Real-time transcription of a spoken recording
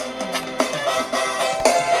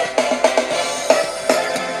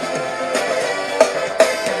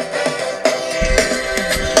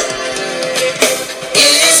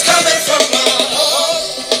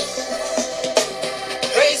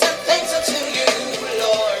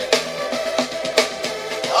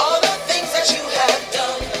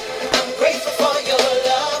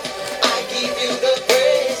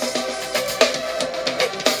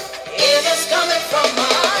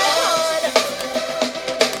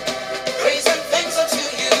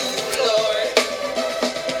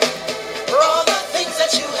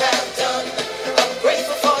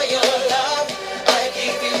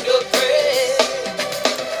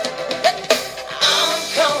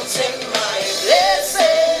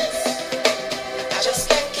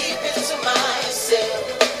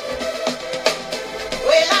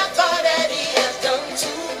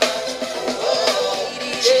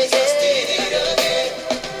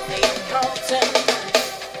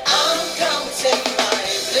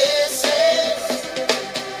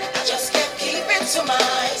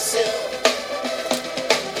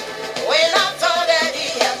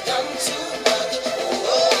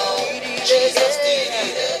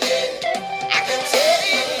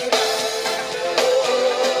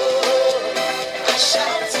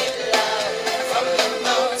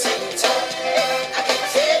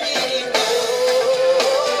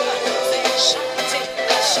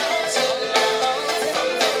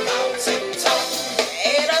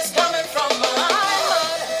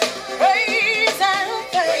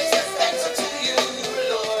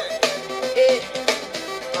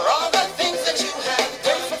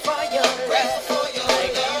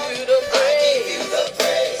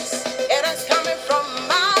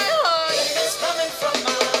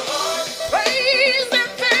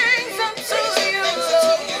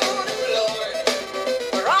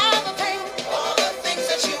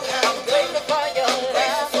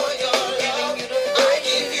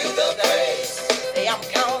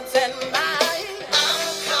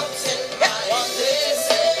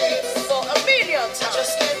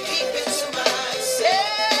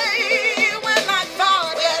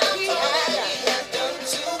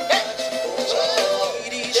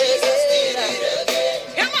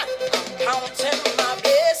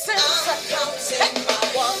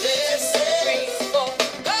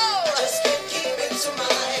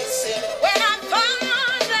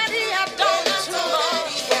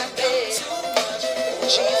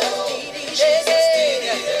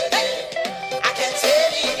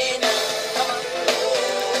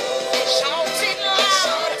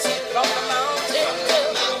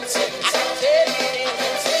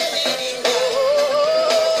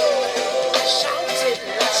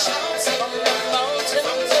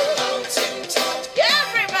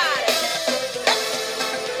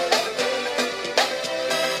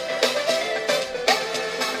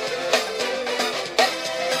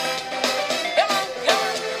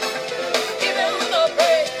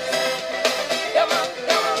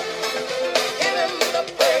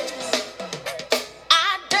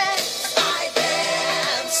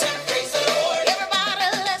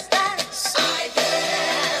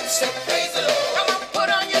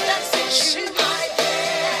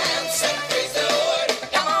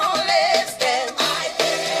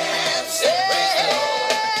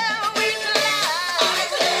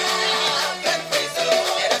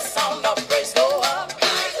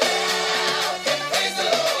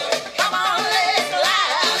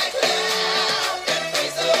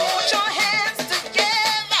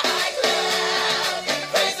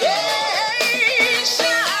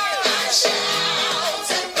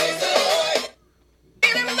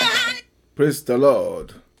Praise the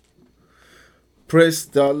Lord. Praise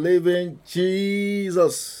the living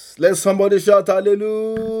Jesus. Let somebody shout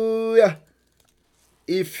hallelujah.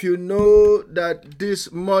 If you know that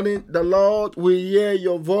this morning the Lord will hear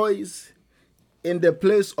your voice in the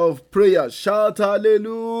place of prayer, shout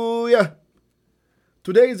hallelujah.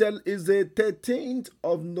 Today is the 13th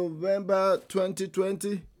of November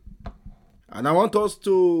 2020, and I want us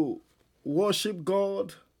to worship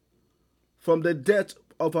God from the depth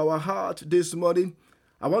of our heart this morning.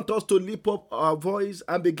 I want us to lift up our voice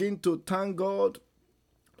and begin to thank God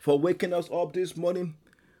for waking us up this morning.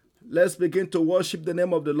 Let's begin to worship the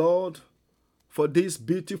name of the Lord for this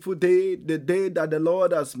beautiful day, the day that the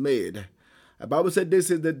Lord has made. The Bible said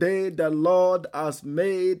this is the day the Lord has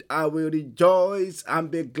made. I will rejoice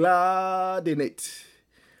and be glad in it.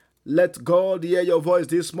 Let God hear your voice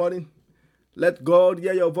this morning. Let God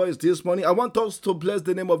hear your voice this morning. I want us to bless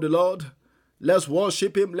the name of the Lord. Let's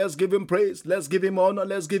worship Him. Let's give Him praise. Let's give Him honor.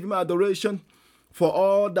 Let's give Him adoration for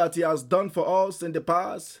all that He has done for us in the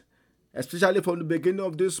past, especially from the beginning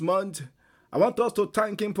of this month. I want us to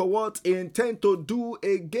thank Him for what He intends to do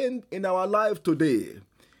again in our life today,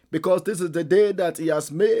 because this is the day that He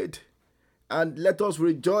has made, and let us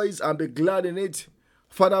rejoice and be glad in it.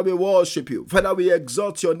 Father, we worship You. Father, we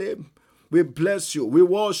exalt Your name. We bless You. We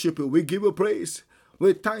worship You. We give You praise.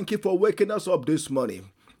 We thank You for waking us up this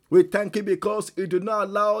morning. We thank You because You do not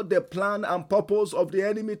allow the plan and purpose of the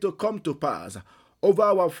enemy to come to pass over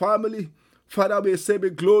our family. Father, we say be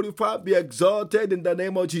glorified, be exalted in the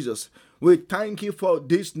name of Jesus. We thank You for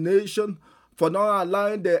this nation, for not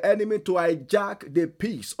allowing the enemy to hijack the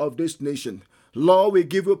peace of this nation. Lord, we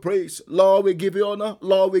give You praise. Lord, we give You honor.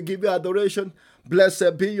 Lord, we give You adoration.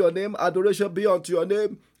 Blessed be Your name. Adoration be unto Your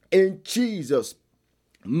name. In Jesus'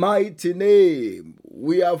 mighty name,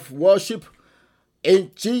 we have worship.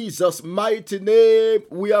 In Jesus' mighty name,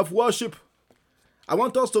 we have worship. I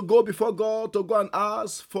want us to go before God to go and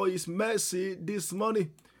ask for His mercy this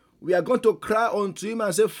morning. We are going to cry unto Him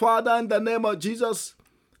and say, Father, in the name of Jesus,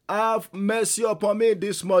 have mercy upon me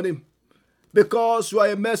this morning, because You are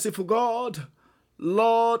a merciful God.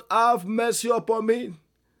 Lord, have mercy upon me.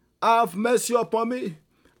 Have mercy upon me.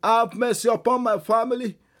 Have mercy upon my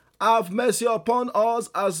family. Have mercy upon us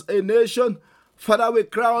as a nation. Father, we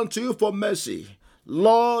cry unto You for mercy.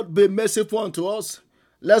 Lord, be merciful unto us.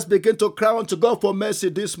 Let's begin to cry unto God for mercy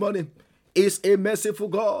this morning. He's a merciful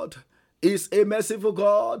God. He's a merciful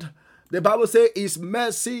God. The Bible says His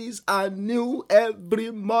mercies are new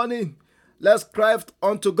every morning. Let's cry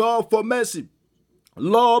unto God for mercy.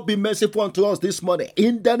 Lord, be merciful unto us this morning.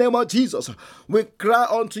 In the name of Jesus, we cry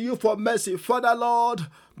unto You for mercy. Father, Lord,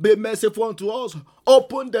 be merciful unto us.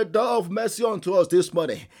 Open the door of mercy unto us this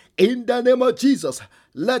morning. In the name of Jesus,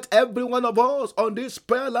 let every one of us on this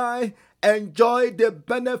prayer line enjoy the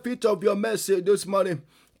benefit of Your mercy this morning.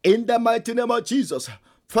 In the mighty name of Jesus,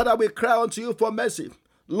 Father, we cry unto You for mercy.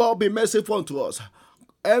 Lord, be merciful unto us.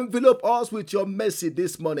 Envelope us with Your mercy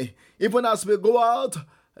this morning. Even as we go out,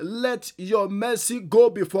 let Your mercy go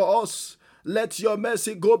before us. Let Your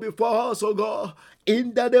mercy go before us, oh God.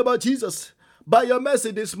 In the name of Jesus, by Your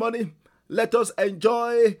mercy this morning, let us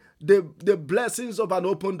enjoy the blessings of an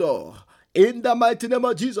open door. In the mighty name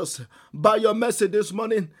of Jesus, by Your mercy this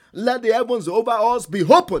morning, let the heavens over us be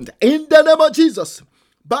opened. In the name of Jesus,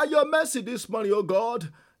 by Your mercy this morning, oh God,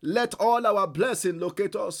 let all our blessings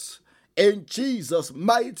locate us. In Jesus'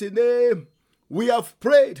 mighty name, we have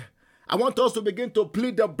prayed. I want us to begin to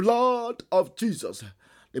plead the blood of Jesus.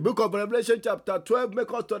 The book of Revelation chapter 12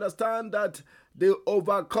 makes us to understand that they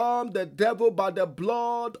overcome the devil by the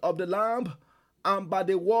blood of the Lamb and by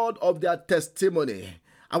the word of their testimony.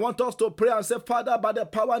 I want us to pray and say, Father, by the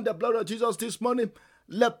power and the blood of Jesus this morning,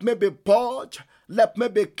 let me be purged, let me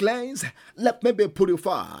be cleansed, let me be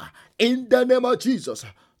purified. In the name of Jesus,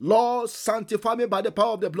 Lord, sanctify me by the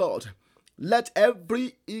power of the blood. Let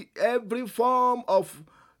every form of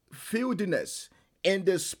filthiness in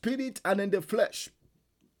the spirit and in the flesh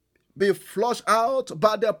be flushed out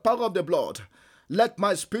by the power of the blood. Let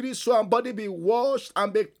my spirit, soul, and body be washed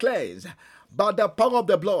and be cleansed by the power of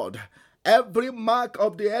the blood. Every mark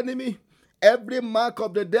of the enemy, every mark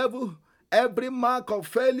of the devil, every mark of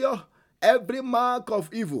failure, every mark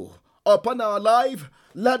of evil upon our life,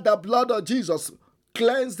 let the blood of Jesus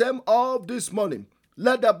cleanse them all this morning.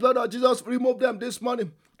 Let the blood of Jesus remove them this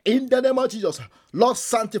morning. In the name of Jesus, Lord,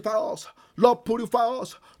 sanctify us. Lord, purify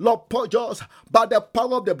us. Lord, purge us by the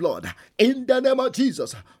power of the blood. In the name of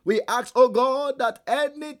Jesus, we ask, oh God, that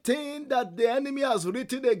anything that the enemy has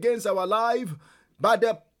written against our life, by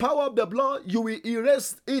the power of the blood, You will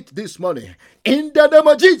erase it this morning. In the name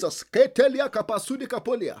of Jesus.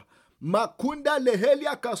 Makunda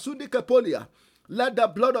lehelia kasundi kepolia. Let the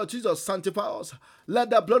blood of Jesus sanctify us. Let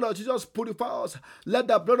the blood of Jesus purify us. Let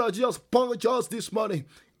the blood of Jesus purge us this morning.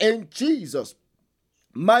 In Jesus'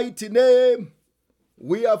 mighty name,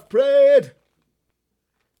 we have prayed.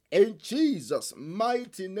 In Jesus'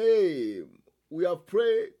 mighty name, we have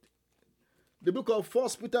prayed. The book of 1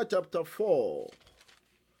 Peter chapter 4.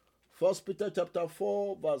 1 Peter chapter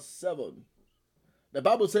 4 verse 7. The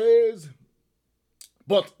Bible says,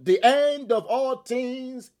 but the end of all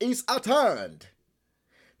things is at hand.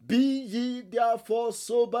 Be ye therefore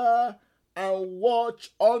sober and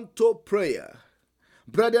watch unto prayer.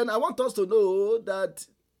 Brethren, I want us to know that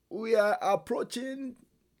we are approaching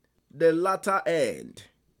the latter end.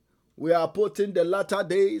 We are approaching the latter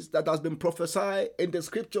days that has been prophesied in the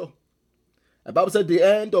scripture. The Bible said the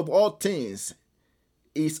end of all things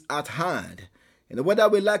is at hand. And whether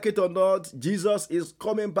we like it or not, Jesus is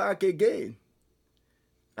coming back again.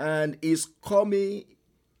 And his coming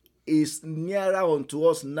is nearer unto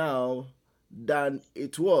us now than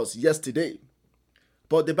it was yesterday.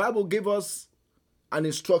 But the Bible gave us an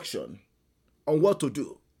instruction on what to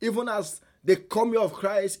do, even as the coming of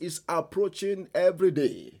Christ is approaching every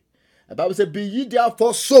day. The Bible says, be ye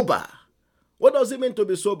therefore sober. What does it mean to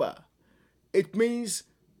be sober? It means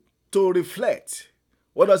to reflect.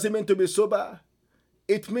 What does it mean to be sober?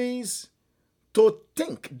 It means to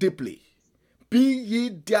think deeply. Be ye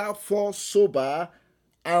therefore sober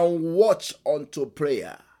and watch unto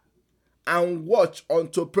prayer. And watch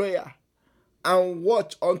unto prayer. And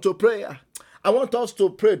watch unto prayer. I want us to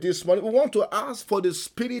pray this morning. We want to ask for the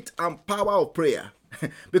spirit and power of prayer.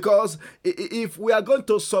 Because if we are going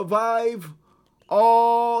to survive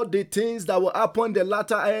all the things that will happen in the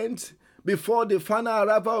latter end, before the final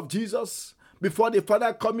arrival of Jesus, before the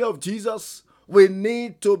final coming of Jesus, we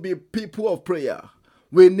need to be people of prayer.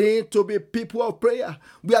 We need to be people of prayer.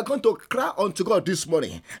 We are going to cry unto God this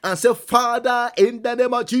morning and say, Father, in the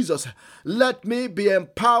name of Jesus, let me be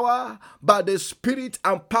empowered by the spirit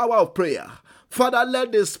and power of prayer. Father,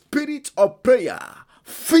 let the spirit of prayer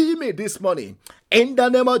fill me this morning. In the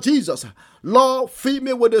name of Jesus, Lord, fill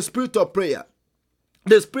me with the spirit of prayer.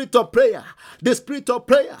 The spirit of prayer, the spirit of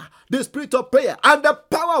prayer, the spirit of prayer, and the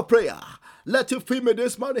power of prayer. Let you fill me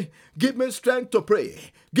this morning. Give me strength to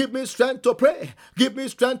pray. Give me strength to pray. Give me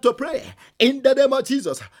strength to pray. In the name of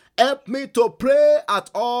Jesus, help me to pray at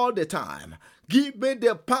all the time. Give me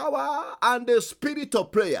the power and the spirit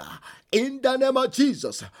of prayer. In the name of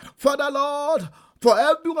Jesus. Father, Lord, for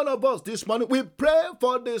every one of us this morning, we pray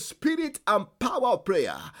for the spirit and power of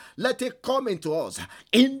prayer. Let it come into us.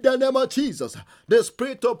 In the name of Jesus, the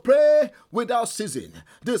spirit of pray without ceasing.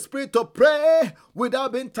 The spirit of pray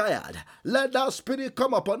without being tired. Let that spirit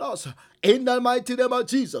come upon us. In the mighty name of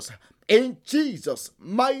Jesus. In Jesus'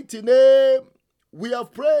 mighty name, we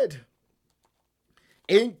have prayed.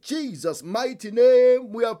 In Jesus' mighty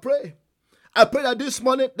name, we have prayed. I pray that this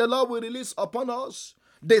morning the Lord will release upon us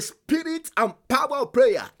the spirit and power of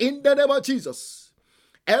prayer in the name of Jesus.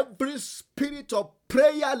 Every spirit of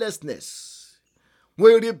prayerlessness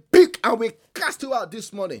we rebuke and we cast you out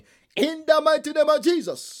this morning in the mighty name of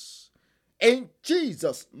Jesus. In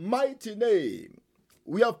Jesus' mighty name,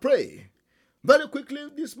 we have prayed. Very quickly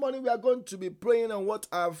this morning we are going to be praying on what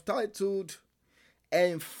I've titled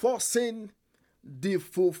Enforcing the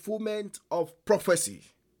Fulfillment of Prophecy.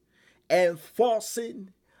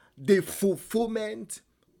 Enforcing the fulfillment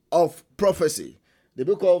of prophecy. The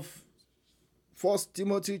book of 1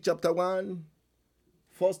 Timothy chapter 1.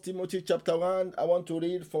 1 Timothy chapter 1, I want to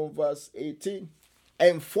read from verse 18.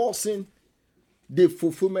 Enforcing the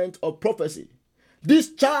fulfillment of prophecy.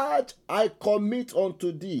 This charge I commit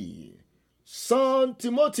unto thee, son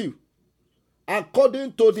Timothy,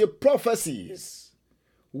 according to the prophecies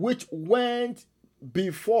which went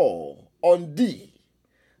before on thee,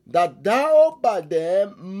 that thou by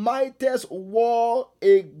them mightest war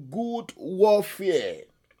a good warfare.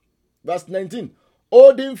 Verse 19.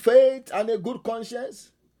 Holding faith and a good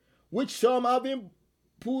conscience, which some having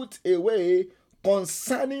put away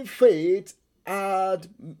concerning faith had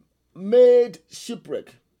made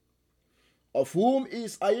shipwreck, of whom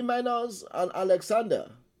is Hymenaeus and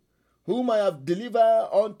Alexander, whom I have delivered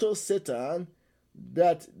unto Satan,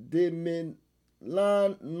 that they may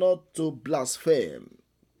learn not to blaspheme.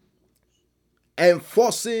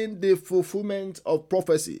 Enforcing the fulfillment of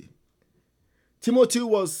prophecy. Timothy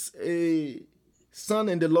was a son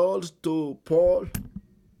in the Lord to Paul,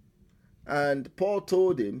 and Paul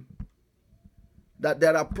told him that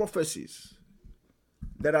there are prophecies,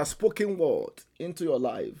 there are spoken words into your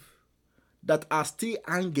life that are still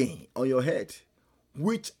hanging on your head,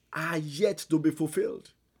 which are yet to be fulfilled.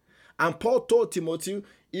 And Paul told Timothy,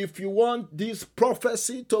 if you want this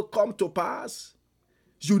prophecy to come to pass,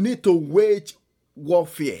 you need to wage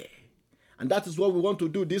warfare. And that is what we want to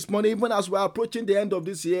do this morning. Even as we are approaching the end of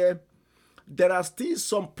this year, there are still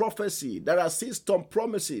some prophecy, there are still some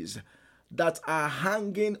promises that are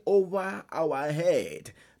hanging over our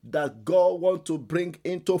head that God wants to bring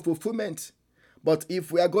into fulfillment. But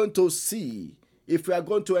if we are going to see, if we are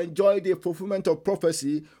going to enjoy the fulfillment of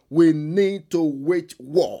prophecy, we need to wage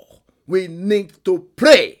war. We need to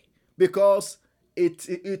pray, because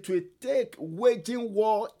it will take waging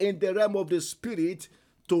war in the realm of the spirit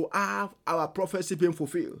to have our prophecy being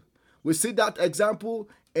fulfilled. We see that example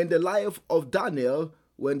in the life of Daniel.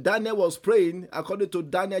 When Daniel was praying, according to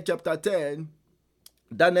Daniel chapter 10,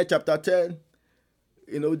 the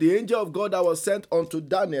angel of God that was sent unto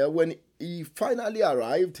Daniel, when he finally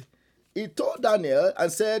arrived, he told Daniel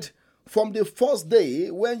and said, from the first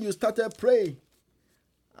day when you started praying,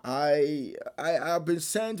 I have been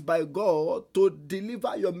sent by God to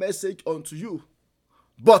deliver your message unto you.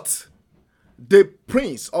 But the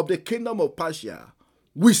prince of the kingdom of Persia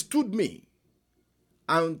withstood me,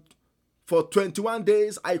 and for 21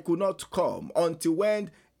 days I could not come until when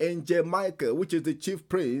Angel Michael, which is the chief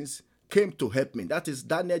prince, came to help me. That is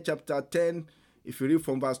Daniel chapter 10, if you read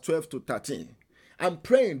from verse 12 to 13. I'm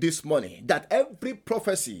praying this morning that every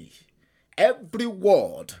prophecy, every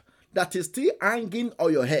word that is still hanging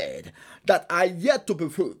on your head, that are yet to be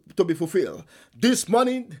fulfilled, this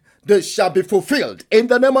morning they shall be fulfilled in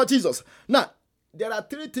the name of Jesus. Now, there are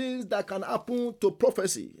three things that can happen to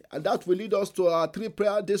prophecy, and that will lead us to our three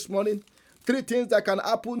prayers this morning. Three things that can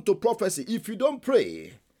happen to prophecy. If you don't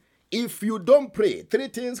pray, three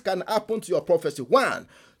things can happen to your prophecy. One,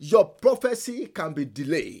 your prophecy can be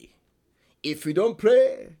delayed. If you don't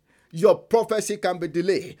pray, your prophecy can be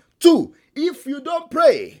delayed. Two, if you don't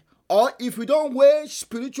pray, or if you don't wage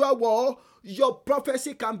spiritual war, your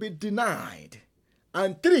prophecy can be denied.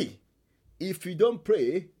 And three, if you don't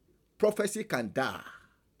pray, prophecy can die,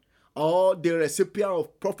 or the recipient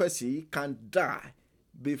of prophecy can die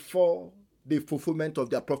before the fulfillment of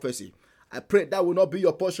their prophecy. I pray that will not be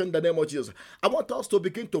your portion in the name of Jesus. I want us to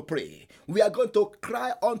begin to pray. We are going to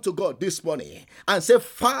cry unto God this morning and say,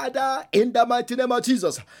 Father, in the mighty name of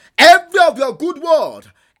Jesus, every of your good word,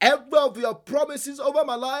 every of your promises over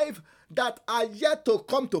my life that are yet to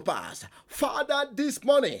come to pass, Father, this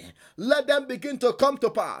morning, let them begin to come to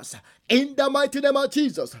pass. In the mighty name of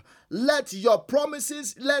Jesus, let your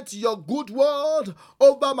promises, let your good word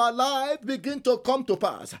over my life begin to come to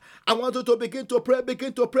pass. I want you to begin to pray,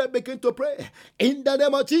 begin to pray, begin to pray. In the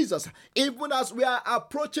name of Jesus, even as we are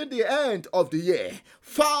approaching the end of the year,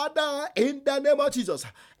 Father, in the name of Jesus,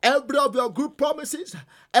 every of your good promises,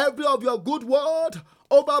 every of your good word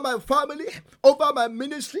over my family, over my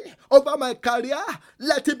ministry, over my career,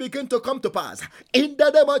 let it begin to come to pass. In the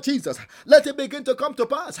name of Jesus, let it begin to come to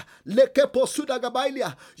pass.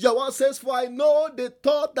 Your word says, for I know the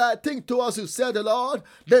thought that I think towards you, said the Lord,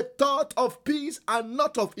 the thought of peace and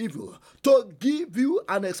not of evil, to give you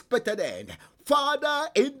an expected end. Father,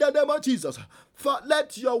 in the name of Jesus,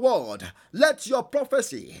 let your word, let your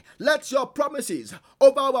prophecy, let your promises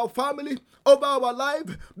over our family, over our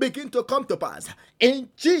life begin to come to pass. In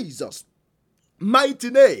Jesus' mighty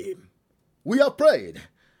name, we have prayed.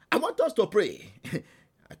 I want us to pray.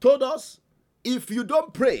 I told us, if you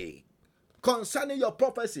don't pray concerning your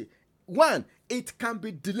prophecy, one, it can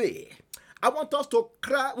be delayed. I want us to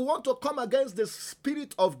cry. We want to come against the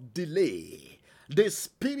spirit of delay. The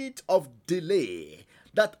spirit of delay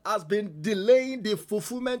that has been delaying the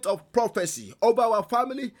fulfillment of prophecy over our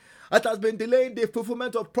family, that has been delaying the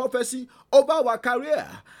fulfillment of prophecy over our career.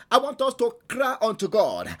 I want us to cry unto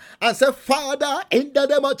God and say, Father, in the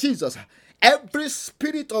name of Jesus, every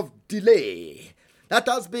spirit of delay that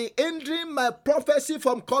has been hindering my prophecy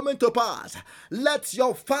from coming to pass, let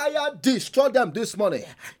your fire destroy them this morning.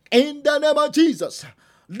 In the name of Jesus,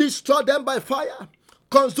 destroy them by fire,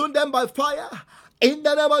 consume them by fire. In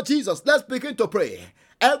the name of Jesus, let's begin to pray.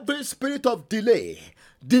 Every spirit of delay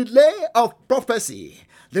of prophecy,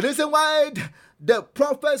 the reason why the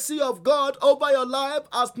prophecy of God over your life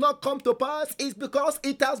has not come to pass is because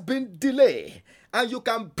it has been delayed. And you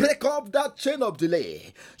can break off that chain of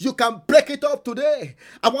delay. You can break it off today.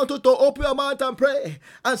 I want you to open your mouth and pray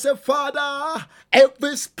and say, Father,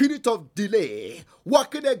 every spirit of delay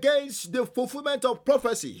working against the fulfillment of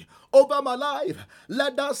prophecy over my life.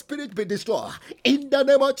 Let that spirit be destroyed in the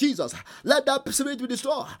name of Jesus. Let that spirit be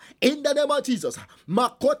destroyed in the name of Jesus.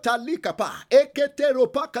 Makota likapa ekete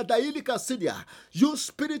ropaka dailika sidia. You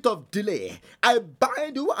spirit of delay, I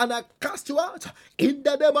bind you and I cast you out in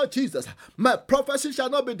the name of Jesus. My prophecy shall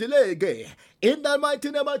not be delayed again. In the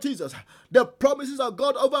mighty name of Jesus, the promises of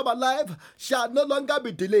God over my life shall no longer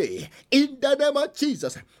be delayed. In the name of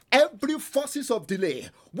Jesus, every forces of delay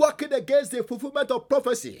working against the fulfillment of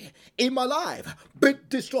prophecy in my life, be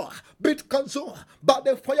destroyed, be consumed by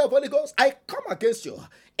the fire of Holy Ghost. I come against you.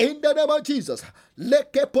 In the name of Jesus,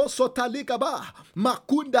 lekepo sotalikaba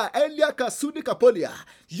makunda elia kasuni kapolia.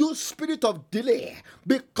 You spirit of delay,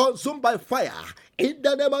 be consumed by fire. In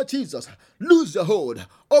the name of Jesus, lose your hold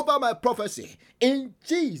over my prophecy. In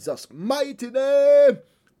Jesus' mighty name,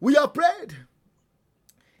 we are prayed.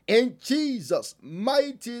 In Jesus'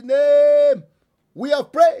 mighty name, we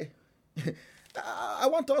have prayed. I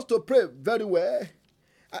want us to pray very well.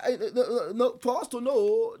 For us to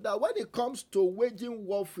know that when it comes to waging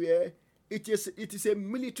warfare, it is a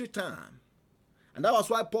military term. And that was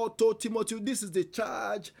why Paul told Timothy, this is the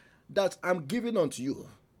charge that I'm giving unto you.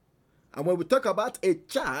 And when we talk about a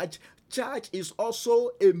charge is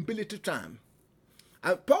also a military term.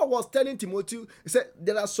 And Paul was telling Timothy, he said,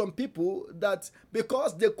 there are some people that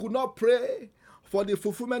because they could not pray for the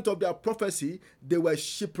fulfillment of their prophecy, they were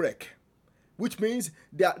shipwrecked. Which means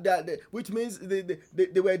they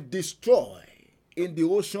were destroyed in the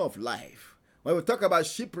ocean of life. When we talk about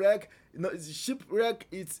shipwreck, shipwreck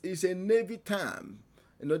is a Navy term,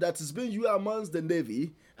 that is being used amongst the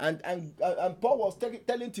Navy. And Paul was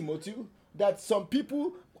telling Timothy that some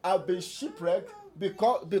people have been shipwrecked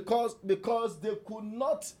because they could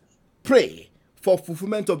not pray for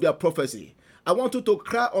fulfillment of their prophecy. I want you to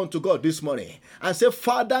cry unto God this morning and say,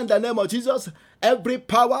 Father, in the name of Jesus, every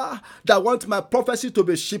power that wants my prophecy to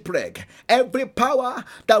be shipwrecked, every power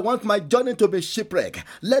that wants my journey to be shipwrecked,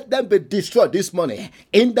 let them be destroyed this morning.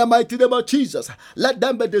 In the mighty name of Jesus, let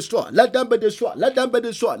them be destroyed. Let them be destroyed. Let them be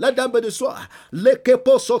destroyed. Let them be destroyed.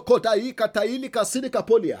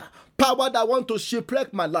 Power that want to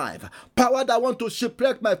shipwreck my life, power that want to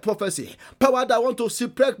shipwreck my prophecy, power that want to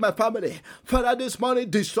shipwreck my family, Father, this morning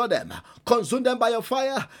destroy them, consume them by your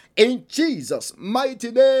fire. In Jesus' mighty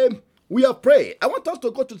name, we have prayed. I want us to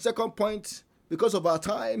go to the second point because of our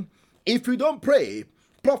time. If you don't pray,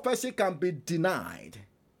 prophecy can be denied.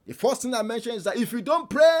 The first thing I mentioned is that if you don't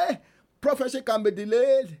pray, prophecy can be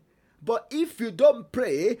delayed. But if you don't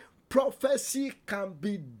pray, prophecy can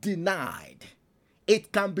be denied.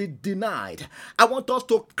 It can be denied. I want us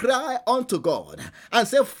to cry unto God and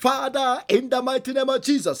say, Father, in the mighty name of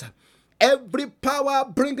Jesus, every power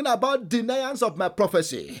bringing about denials of my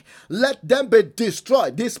prophecy, let them be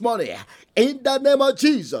destroyed this morning. In the name of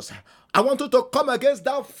Jesus, I want you to come against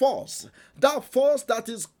that force that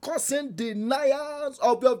is causing denials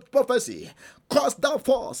of your prophecy. Cause that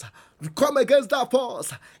force. Come against that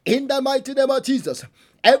force. In the mighty name of Jesus,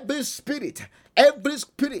 every spirit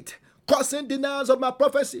causing denials of my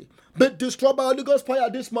prophecy, be destroyed by Holy Ghost fire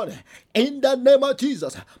this morning. In the name of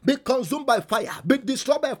Jesus, be consumed by fire, be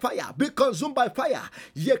destroyed by fire, be consumed by fire.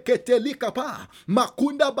 Yeketeli kapa,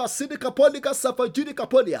 makunda basidika polika safajudika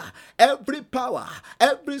polia. Every power,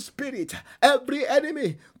 every spirit, every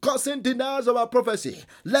enemy causing denials of our prophecy,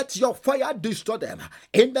 let your fire destroy them.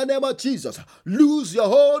 In the name of Jesus, lose your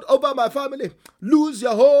hold over my family, lose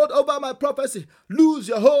your hold over my prophecy, lose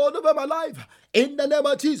your hold over my life. In the name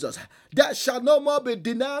of Jesus, there shall no more be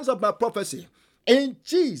denials of my prophecy. In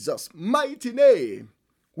Jesus' mighty name,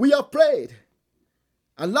 we have prayed.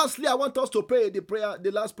 And lastly, I want us to pray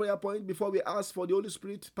the last prayer point before we ask for the Holy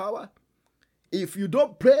Spirit power. If you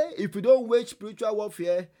don't pray, if you don't wage spiritual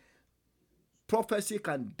warfare, prophecy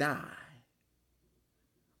can die.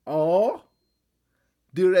 Or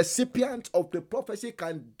the recipient of the prophecy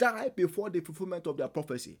can die before the fulfillment of their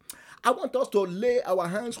prophecy. I want us to lay our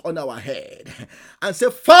hands on our head and say,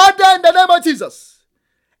 Father, in the name of Jesus,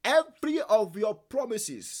 every of your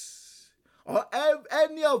promises or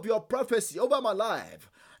any of your prophecy over my life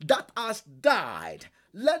that has died,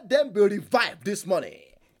 let them be revived this morning.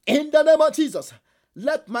 In the name of Jesus,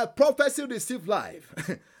 let my prophecy receive life.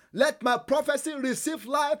 Let my prophecy receive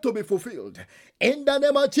life to be fulfilled. In the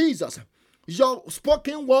name of Jesus, your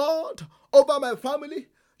spoken word over my family,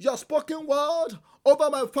 your spoken word over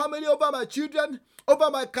my family, over my children, over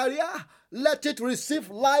my career, let it receive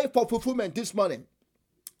life for fulfillment this morning.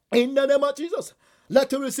 In the name of Jesus,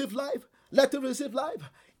 let it receive life. Let it receive life.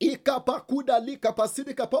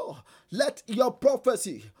 Let your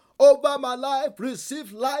prophecy over my life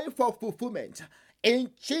receive life for fulfillment.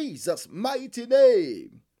 In Jesus' mighty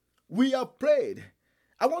name, we have prayed.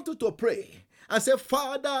 I want you to pray and say,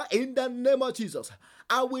 Father, in the name of Jesus,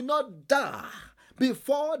 I will not die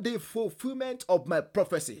before the fulfillment of my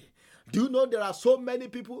prophecy. Do you know there are so many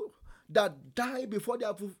people that die before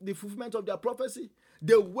the fulfillment of their prophecy?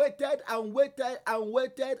 They waited and waited and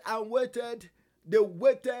waited and waited. They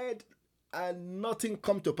waited and nothing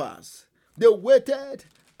come to pass. They waited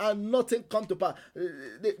and nothing come to pass.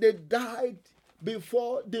 They died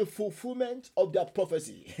before the fulfillment of their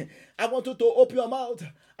prophecy. I want you to open your mouth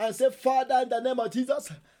and say, Father, in the name of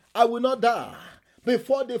Jesus, I will not die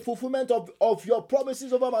before the fulfillment of your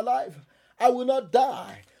promises over my life. I will not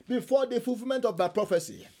die before the fulfillment of my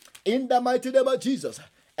prophecy. In the mighty name of Jesus,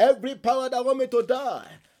 every power that want me to die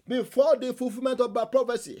before the fulfillment of my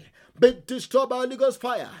prophecy, be destroyed by Holy Ghost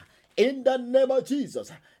fire. In the name of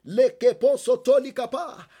Jesus,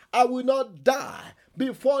 I will not die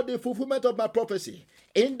before the fulfillment of my prophecy.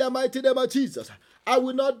 In the mighty name of Jesus, I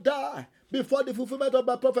will not die before the fulfillment of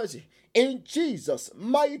my prophecy. In Jesus'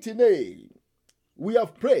 mighty name, we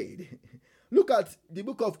have prayed. Look at the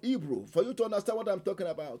book of Hebrew for you to understand what I'm talking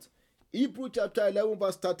about. Hebrew chapter 11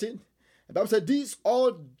 verse 13. The Bible said, these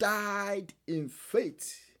all died in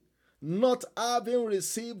faith, not having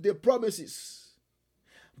received the promises,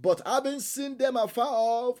 but having seen them afar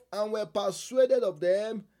off, and were persuaded of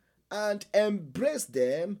them, and embraced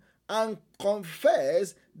them, and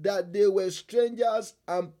confessed that they were strangers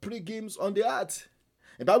and pilgrims on the earth.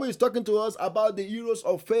 The Bible is talking to us about the heroes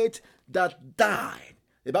of faith that died.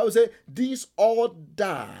 The Bible says, these all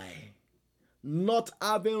die, not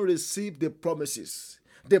having received the promises.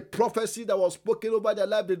 The prophecy that was spoken over their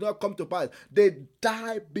life did not come to pass. They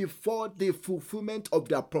died before the fulfillment of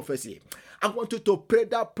their prophecy. I want you to pray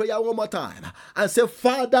that prayer one more time and say,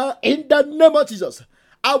 Father, in the name of Jesus,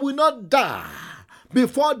 I will not die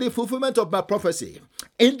before the fulfillment of my prophecy.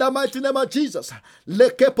 In the mighty name of Jesus, I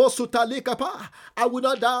will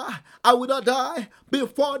not die. I will not die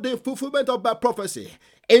before the fulfillment of my prophecy.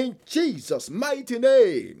 In Jesus' mighty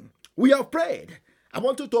name, we have prayed. I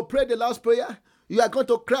want you to pray the last prayer. You are going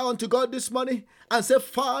to cry unto God this morning and say,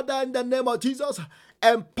 Father, in the name of Jesus,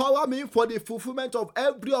 empower me for the fulfillment of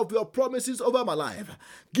every of your promises over my life.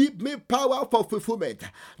 Give me power for fulfillment.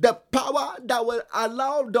 The power that will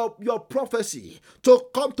allow your prophecy to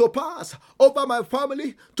come to pass over my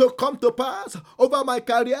family, to come to pass over my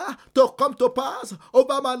career, to come to pass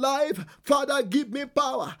over my life. Father, give me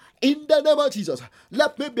power. In the name of Jesus,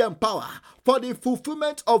 let me be empowered for the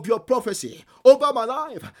fulfillment of your prophecy over my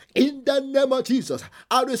life. In the name of Jesus,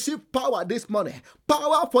 I receive power this morning.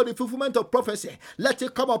 Power for the fulfillment of prophecy. Let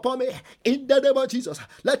it come upon me. In the name of Jesus.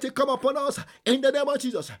 Let it come upon us. In the name of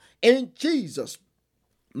Jesus. In Jesus'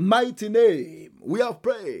 mighty name, we have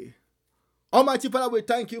prayed. Almighty Father, we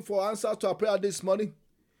thank you for answers to our prayer this morning.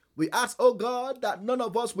 We ask, oh God, that none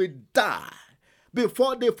of us will die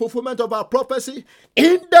before the fulfillment of our prophecy.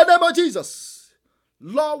 In the name of Jesus.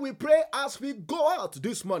 Lord, we pray as we go out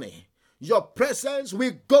this morning, your presence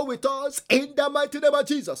will go with us in the mighty name of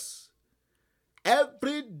Jesus.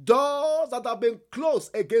 Every door that have been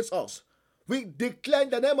closed against us, we declare in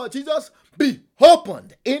the name of Jesus, be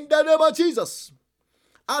opened in the name of Jesus.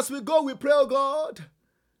 As we go, we pray, oh God,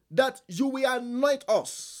 that you will anoint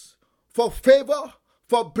us for favor,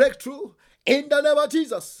 for breakthrough in the name of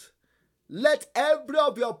Jesus. Let every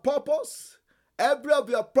of your purpose, every of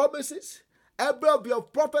your promises, every of your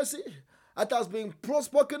prophecy that has been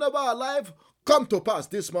spoken over our life come to pass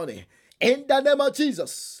this morning. In the name of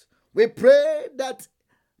Jesus, we pray that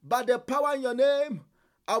by the power in your name,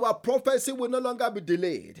 our prophecy will no longer be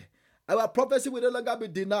delayed. Our prophecy will no longer be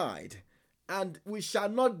denied. And we shall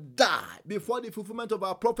not die before the fulfillment of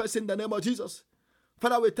our prophecy in the name of Jesus.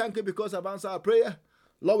 Father, we thank you because I've answered our prayer.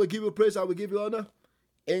 Lord, we give you praise and we give you honor.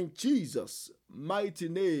 In Jesus' mighty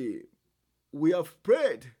name, we have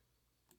prayed.